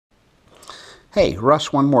Hey,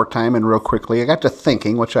 Russ, one more time and real quickly. I got to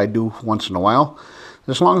thinking, which I do once in a while.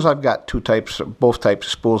 As long as I've got both types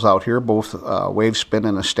of spools out here, both WaveSpin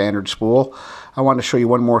and a standard spool, I want to show you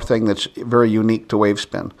one more thing that's very unique to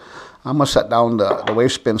WaveSpin. I'm going to set down the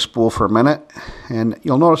WaveSpin spool for a minute, and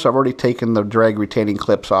you'll notice I've already taken the drag retaining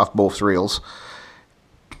clips off both reels.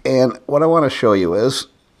 And what I want to show you is,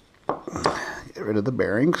 get rid of the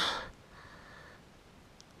bearings.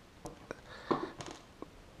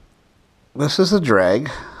 This is the drag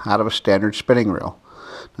out of a standard spinning reel.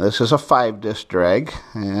 Now, this is a 5-disc drag,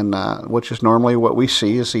 and which is normally what we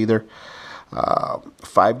see is either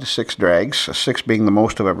 5 to 6 drags, 6 being the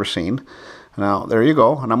most I've ever seen. Now there you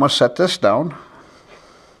go, and I'm going to set this down,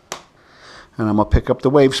 and I'm going to pick up the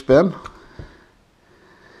WaveSpin.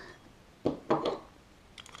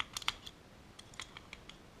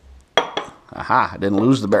 Aha, I didn't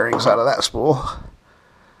lose the bearings out of that spool.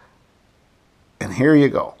 And here you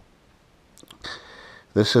go.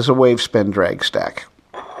 This is a WaveSpin drag stack.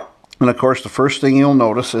 And of course the first thing you'll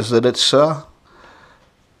notice is that it's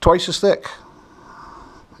twice as thick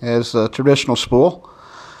as the traditional spool,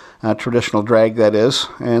 traditional drag that is.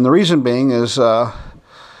 And the reason being is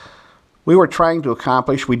we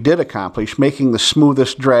did accomplish making the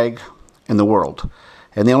smoothest drag in the world.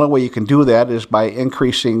 And the only way you can do that is by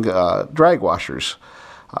increasing drag washers.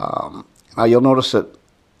 Now you'll notice that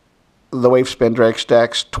the WaveSpin drag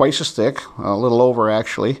stack's twice as thick, a little over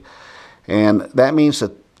actually, and that means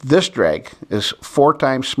that this drag is 4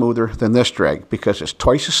 times smoother than this drag because it's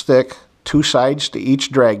twice as thick, 2 sides to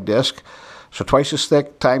each drag disc, so twice as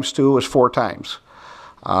thick times 2 is 4 times.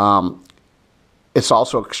 It's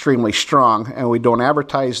also extremely strong, and we don't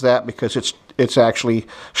advertise that because it's actually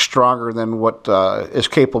stronger than what is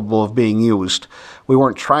capable of being used. We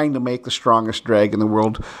weren't trying to make the strongest drag in the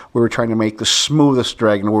world. We were trying to make the smoothest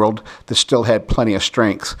drag in the world that still had plenty of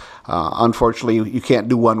strength. Unfortunately, you can't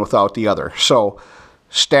do one without the other. So,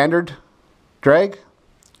 standard drag,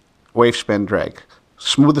 WaveSpin drag.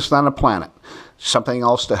 Smoothest on the planet. Something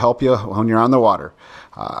else to help you when you're on the water.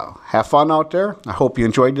 Have fun out there. I hope you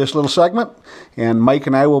enjoyed this little segment. And Mike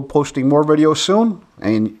and I will be posting more videos soon.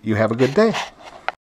 And you have a good day.